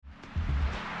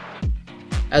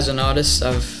As an artist,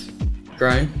 I've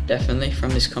grown definitely from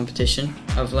this competition.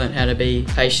 I've learnt how to be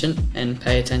patient and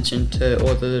pay attention to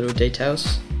all the little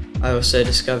details. I also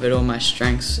discovered all my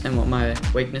strengths and what my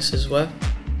weaknesses were.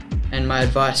 And my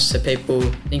advice to people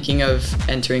thinking of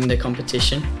entering the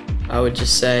competition, I would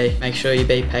just say make sure you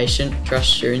be patient,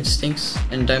 trust your instincts,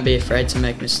 and don't be afraid to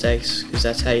make mistakes because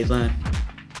that's how you learn.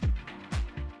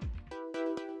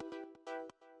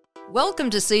 Welcome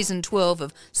to Season 12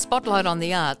 of Spotlight on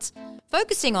the Arts,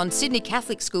 focusing on Sydney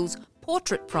Catholic School's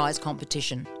Portrait Prize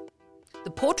competition. The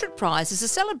Portrait Prize is a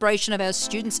celebration of our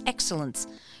students' excellence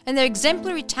and their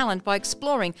exemplary talent by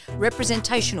exploring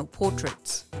representational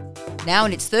portraits. Now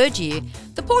in its third year,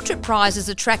 the Portrait Prize has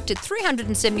attracted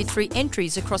 373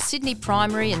 entries across Sydney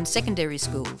primary and secondary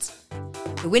schools.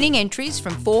 The winning entries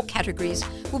from 4 categories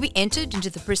will be entered into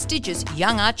the prestigious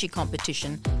Young Archie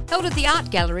competition held at the Art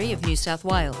Gallery of New South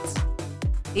Wales.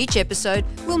 Each episode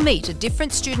will meet a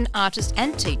different student artist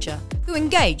and teacher who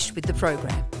engaged with the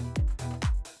program.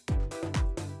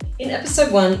 In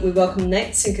episode 1, we welcome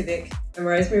Nate Sinkovic and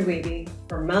Rosemary Weeby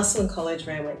from Marsland College,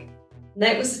 Randwick.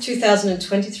 Nate was the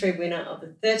 2023 winner of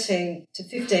the 13 to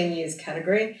 15 years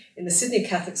category in the Sydney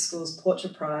Catholic School's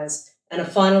Portrait Prize and a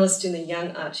finalist in the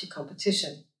Young Archie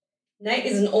competition. Nate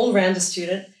is an all-rounder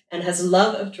student and has a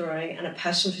love of drawing and a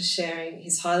passion for sharing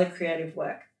his highly creative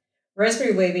work.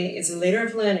 Rosemary Weeby is a leader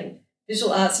of learning,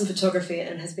 visual arts and photography,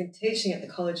 and has been teaching at the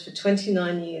college for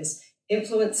 29 years,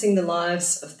 influencing the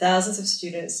lives of thousands of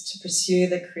students to pursue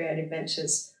their creative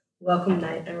ventures. Welcome,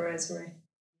 Nate and Rosemary.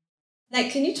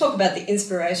 Nate, can you talk about the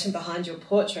inspiration behind your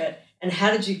portrait and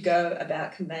how did you go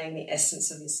about conveying the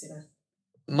essence of your sitter?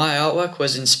 My artwork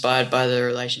was inspired by the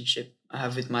relationship I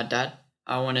have with my dad.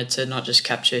 I wanted to not just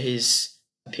capture his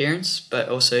appearance, but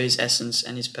also his essence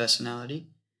and his personality.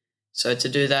 So to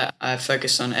do that, I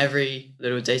focused on every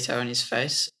little detail in his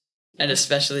face, and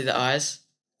especially the eyes.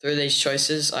 Through these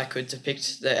choices, I could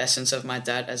depict the essence of my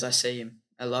dad as I see him,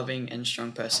 a loving and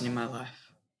strong person in my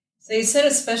life. So you said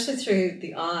especially through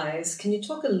the eyes. Can you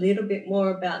talk a little bit more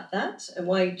about that and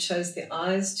why you chose the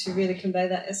eyes to really convey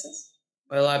that essence?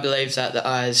 Well, I believe that the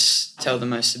eyes tell the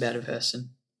most about a person.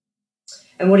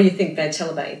 And what do you think they tell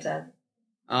about your dad?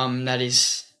 That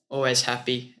he's always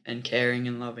happy and caring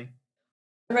and loving.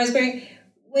 Rosemary,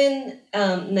 when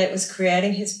Nate was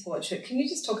creating his portrait, can you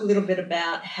just talk a little bit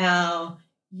about how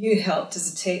you helped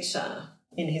as a teacher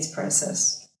in his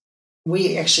process?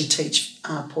 We actually teach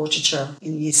portraiture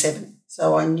in Year 7.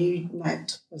 So I knew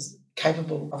Nat was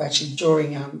capable of actually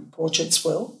drawing portraits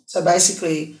well. So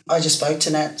basically I just spoke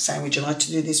to Nat saying, would you like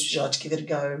to do this? Would you like to give it a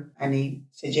go? And he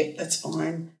said, yep, that's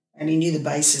fine. And he knew the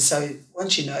basis. So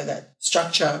once you know that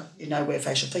structure, you know where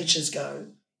facial features go,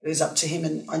 it was up to him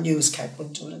and I knew he was capable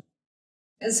of doing it.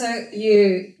 And so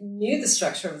you knew the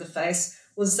structure of the face.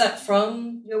 Was that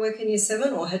from your work in Year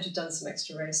 7 or had you done some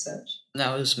extra research?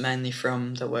 That was mainly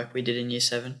from the work we did in Year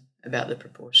 7 about the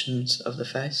proportions of the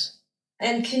face.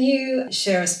 And can you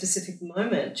share a specific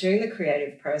moment during the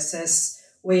creative process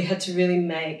where you had to really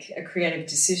make a creative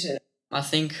decision? I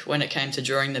think when it came to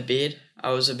drawing the beard, I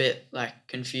was a bit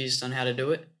confused on how to do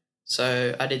it.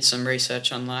 So I did some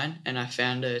research online and I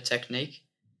found a technique.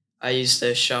 I used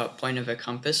the sharp point of a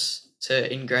compass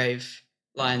to engrave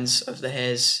lines of the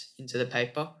hairs into the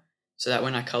paper so that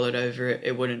when I coloured over it,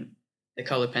 the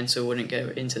colour pencil wouldn't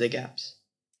go into the gaps.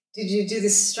 Did you do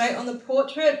this straight on the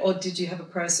portrait or did you have a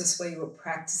process where you were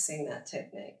practising that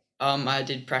technique? I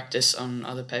did practice on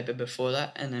other paper before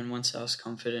that, and then once I was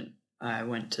confident, I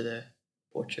went to the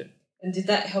portrait. And did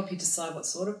that help you decide what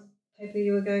sort of paper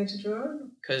you were going to draw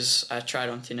on? Because I tried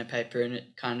on thinner paper and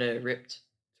it kind of ripped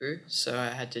through, so I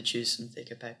had to choose some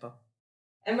thicker paper.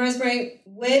 And Rosemary,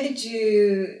 where did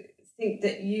you think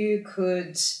that you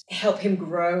could help him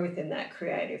grow within that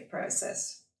creative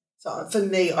process? So for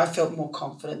me, I felt more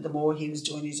confident the more he was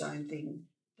doing his own thing,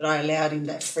 that I allowed him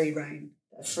that free rein,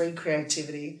 that free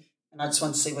creativity, and I just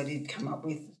wanted to see what he'd come up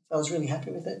with. So I was really happy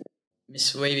with it.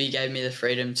 Miss Weeby gave me the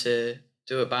freedom to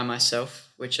do it by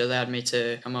myself, which allowed me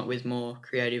to come up with more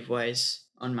creative ways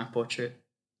on my portrait.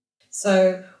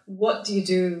 So what do you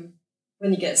do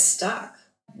when you get stuck?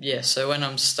 Yeah, so when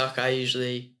I'm stuck, I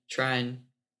usually try and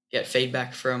get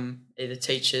feedback from either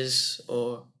teachers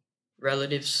or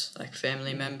relatives, like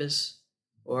family members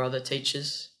or other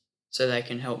teachers, so they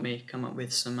can help me come up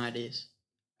with some ideas.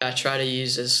 I try to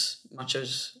use as much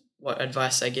as what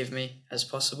advice they give me as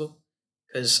possible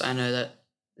because I know that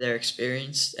they're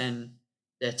experienced and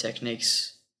their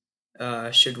techniques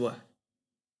should work.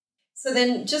 So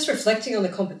then just reflecting on the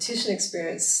competition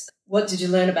experience, what did you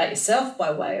learn about yourself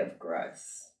by way of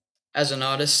growth? As an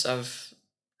artist, I've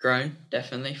grown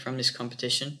definitely from this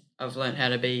competition. I've learned how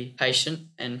to be patient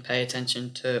and pay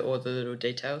attention to all the little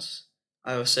details.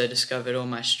 I also discovered all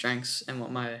my strengths and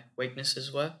what my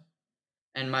weaknesses were.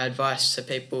 And my advice to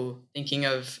people thinking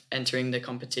of entering the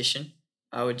competition,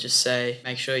 I would just say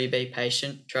make sure you be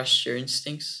patient, trust your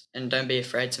instincts, and don't be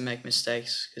afraid to make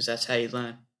mistakes because that's how you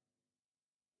learn.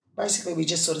 Basically, we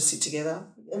just sort of sit together.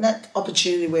 And that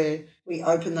opportunity where we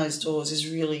open those doors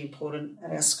is really important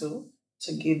at our school,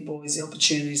 to give boys the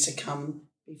opportunities to come,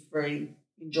 be free,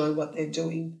 enjoy what they're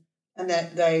doing, and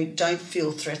that they don't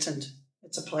feel threatened.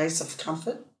 It's a place of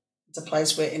comfort. It's a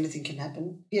place where anything can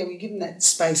happen. Yeah, we give them that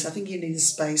space. I think you need a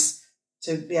space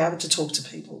to be able to talk to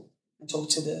people and talk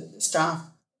to the staff.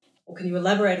 Or can you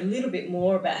elaborate a little bit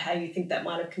more about how you think that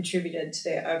might have contributed to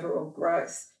their overall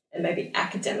growth and maybe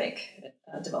academic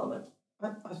development?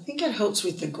 I think it helps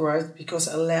with the growth because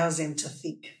it allows them to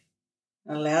think.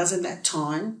 It allows them that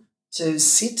time to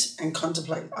sit and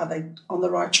contemplate, are they on the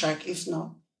right track? If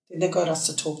not, then they've got us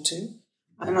to talk to.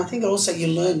 And I think also you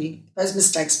learn, those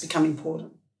mistakes become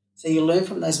important. So you learn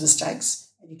from those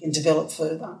mistakes and you can develop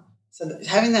further. So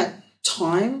having that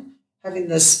time, having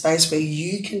the space where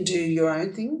you can do your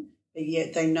own thing, but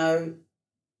yet they know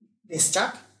they're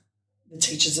stuck, the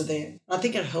teachers are there. I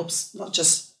think it helps not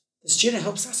just the student, it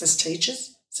helps us as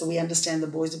teachers, so we understand the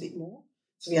boys a bit more,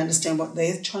 so we understand what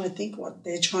they're trying to think, what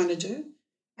they're trying to do,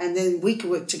 and then we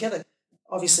can work together.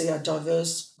 Obviously, a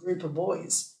diverse group of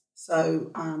boys,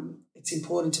 so it's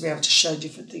important to be able to show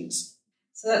different things.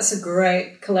 So that's a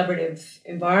great collaborative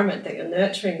environment that you're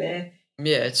nurturing there.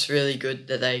 Yeah, it's really good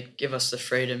that they give us the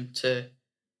freedom to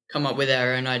come up with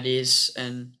our own ideas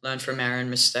and learn from our own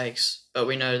mistakes. But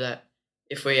we know that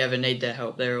if we ever need their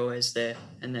help, they're always there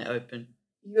and they're open.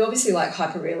 You obviously like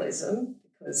hyperrealism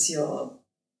because your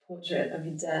portrait of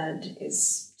your dad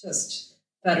is just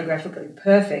photographically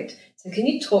perfect. So can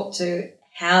you talk to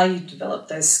how you develop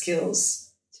those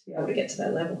skills to be able to get to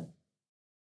that level?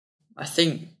 I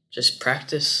think just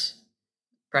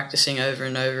practicing over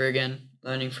and over again,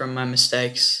 learning from my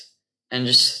mistakes and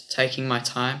just taking my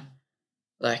time,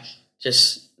 like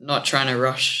just not trying to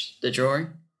rush the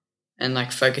drawing and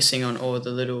like focusing on all the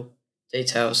little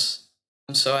details.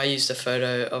 So I used a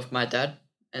photo of my dad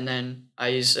and then I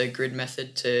used a grid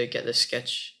method to get the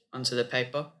sketch onto the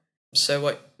paper.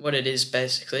 So what it is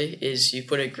basically is you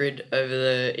put a grid over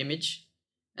the image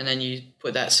and then you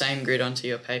put that same grid onto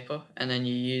your paper and then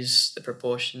you use the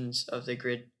proportions of the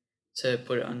grid to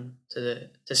put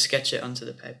it to sketch it onto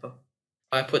the paper.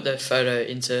 I put the photo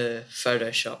into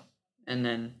Photoshop and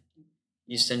then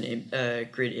used a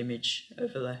grid image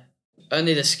overlay.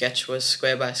 Only the sketch was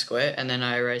square by square and then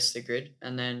I erased the grid,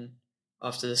 and then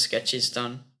after the sketch is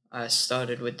done, I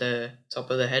started with the top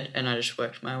of the head and I just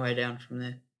worked my way down from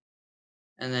there.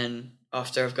 And then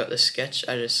after I've got the sketch,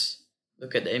 I just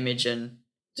look at the image and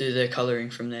do the colouring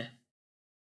from there.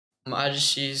 I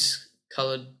just use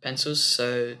coloured pencils,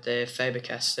 so they're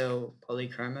Faber-Castell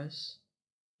polychromos.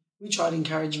 We try to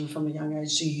encourage them from a young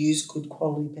age to use good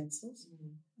quality pencils.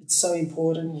 It's so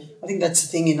important. I think that's the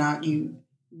thing in art, you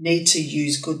need to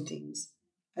use good things.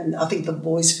 And I think the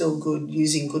boys feel good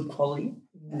using good quality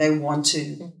and they want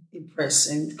to impress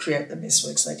and create the best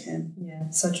works they can. Yeah,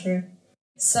 so true.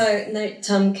 So, Nate,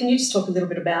 can you just talk a little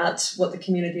bit about what the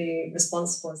community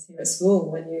response was here at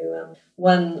school when you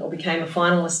won or became a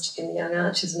finalist in the Young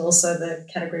Archers and also the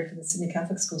category for the Sydney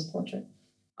Catholic Schools portrait?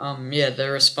 Yeah,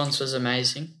 the response was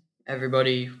amazing.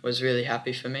 Everybody was really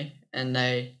happy for me and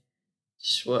they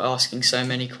just were asking so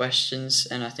many questions,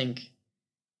 and I think,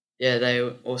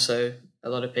 a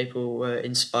lot of people were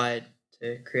inspired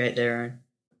to create their own.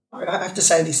 I have to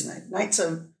say this, Nate. Nate's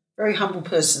a very humble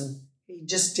person. He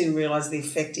just didn't realise the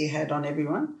effect he had on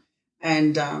everyone.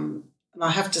 And I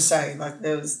have to say, like,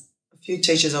 there was a few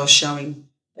teachers I was showing,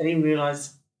 they didn't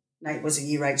realise Nate was a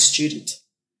Year 8 student.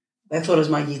 They thought it was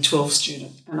my Year 12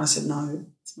 student. And I said, no,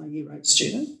 it's my Year 8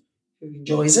 student who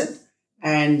enjoys it.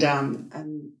 And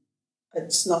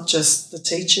it's not just the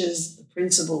teachers, the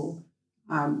principal,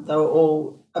 they were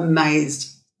all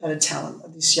amazed at a talent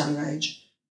at this young age.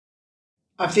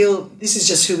 I feel this is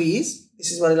just who he is.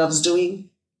 This is what he loves doing.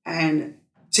 And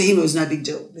to him, it was no big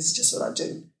deal. This is just what I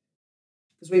do.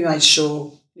 Because we made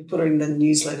sure we put it in the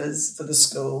newsletters for the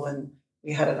school and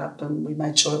we had it up and we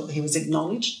made sure he was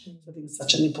acknowledged. I think it's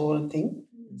such an important thing.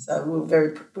 So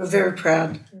we're very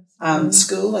proud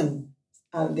school, and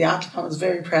the art department was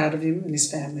very proud of him and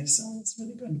his family. So it's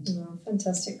really good. Oh,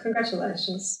 fantastic.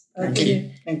 Congratulations. Thank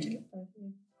you. Thank you.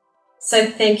 So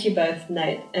thank you both,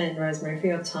 Nate and Rosemary, for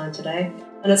your time today.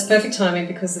 And it's perfect timing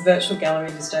because the virtual gallery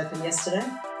just opened yesterday.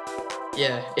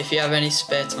 Yeah, if you have any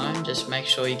spare time, just make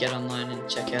sure you get online and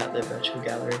check out the virtual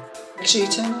gallery. Make sure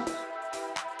you turn up.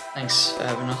 Thanks for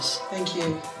having us. Thank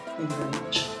you. Thank you very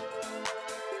much.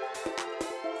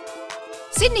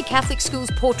 Sydney Catholic School's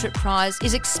Portrait Prize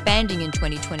is expanding in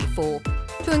 2024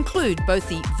 to include both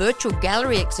the virtual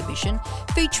gallery exhibition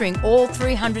featuring all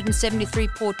 373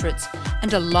 portraits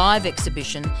and a live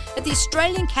exhibition at the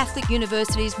Australian Catholic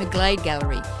University's McGlade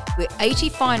Gallery, where 80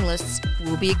 finalists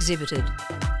will be exhibited.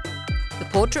 The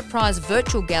Portrait Prize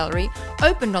virtual gallery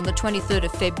opened on the 23rd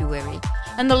of February,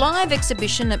 and the live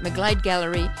exhibition at McGlade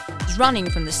Gallery is running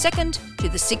from the 2nd to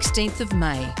the 16th of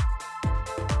May.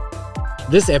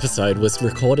 This episode was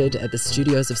recorded at the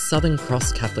studios of Southern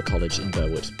Cross Catholic College in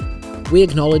Burwood. We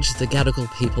acknowledge the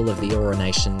Gadigal people of the Eora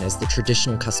Nation as the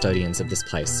traditional custodians of this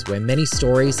place, where many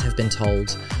stories have been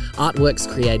told,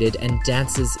 artworks created, and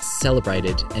dances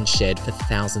celebrated and shared for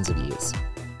thousands of years.